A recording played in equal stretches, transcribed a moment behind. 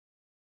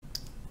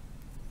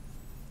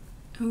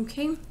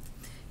Okay,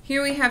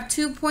 here we have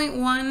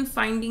 2.1,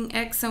 finding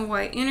x and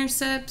y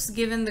intercepts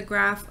given the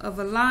graph of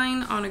a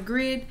line on a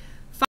grid.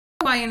 Find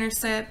the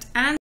y-intercept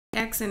and the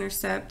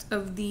x-intercept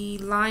of the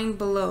line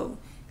below.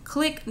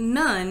 Click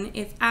none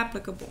if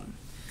applicable.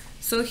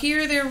 So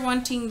here they're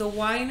wanting the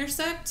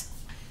y-intercept.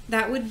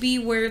 That would be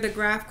where the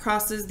graph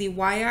crosses the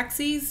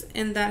y-axis,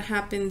 and that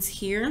happens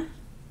here.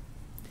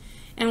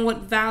 And what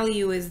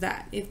value is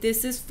that? If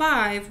this is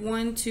 5,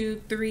 1,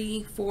 2,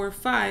 3, 4,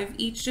 5,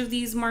 each of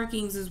these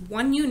markings is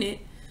 1 unit,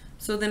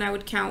 so then I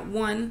would count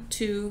 1,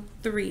 2,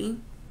 3.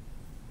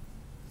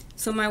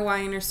 So my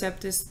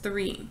y-intercept is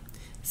 3.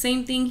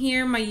 Same thing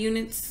here, my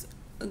units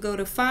go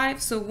to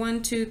 5, so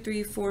 1, 2,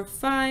 3, 4,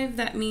 5.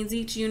 That means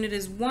each unit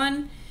is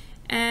 1,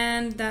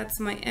 and that's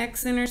my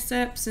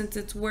x-intercept since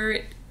it's where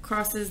it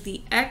crosses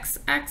the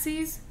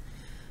x-axis,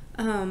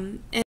 and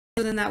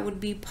so then that would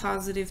be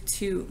positive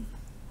 2.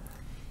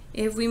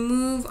 If we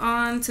move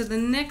on to the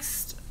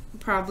next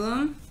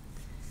problem,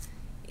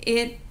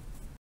 it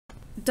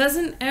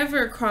doesn't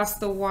ever cross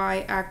the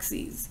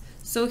y-axis.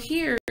 So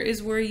here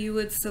is where you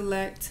would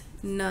select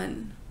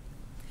none.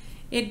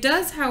 It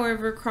does,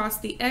 however, cross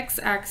the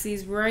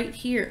x-axis right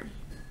here,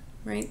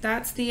 right?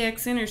 That's the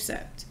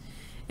x-intercept.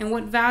 And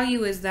what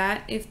value is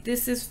that? If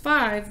this is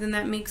 5, then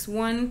that makes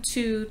 1,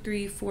 2,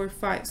 3, 4,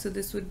 5. So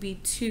this would be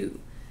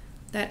 2.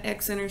 That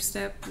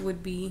x-intercept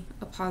would be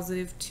a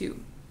positive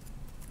 2.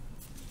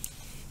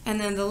 And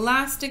then the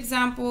last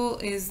example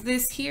is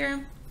this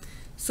here.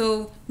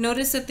 So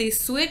notice that they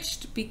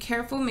switched. Be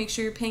careful, make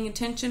sure you're paying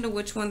attention to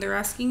which one they're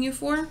asking you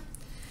for.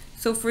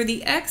 So for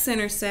the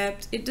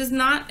x-intercept, it does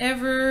not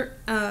ever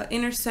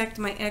intersect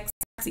my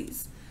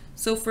x-axis.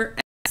 So for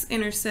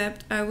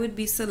x-intercept, I would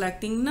be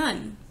selecting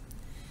none.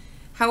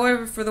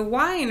 However, for the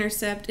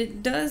y-intercept,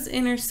 it does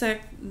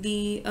intersect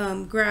the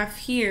graph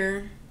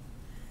here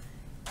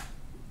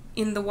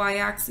in the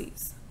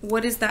y-axis.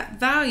 What is that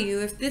value?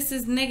 If this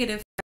is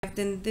negative 5,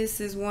 then this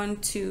is 1,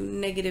 2,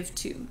 negative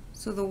 2.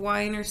 So the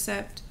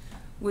y-intercept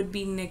would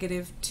be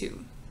negative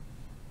 2.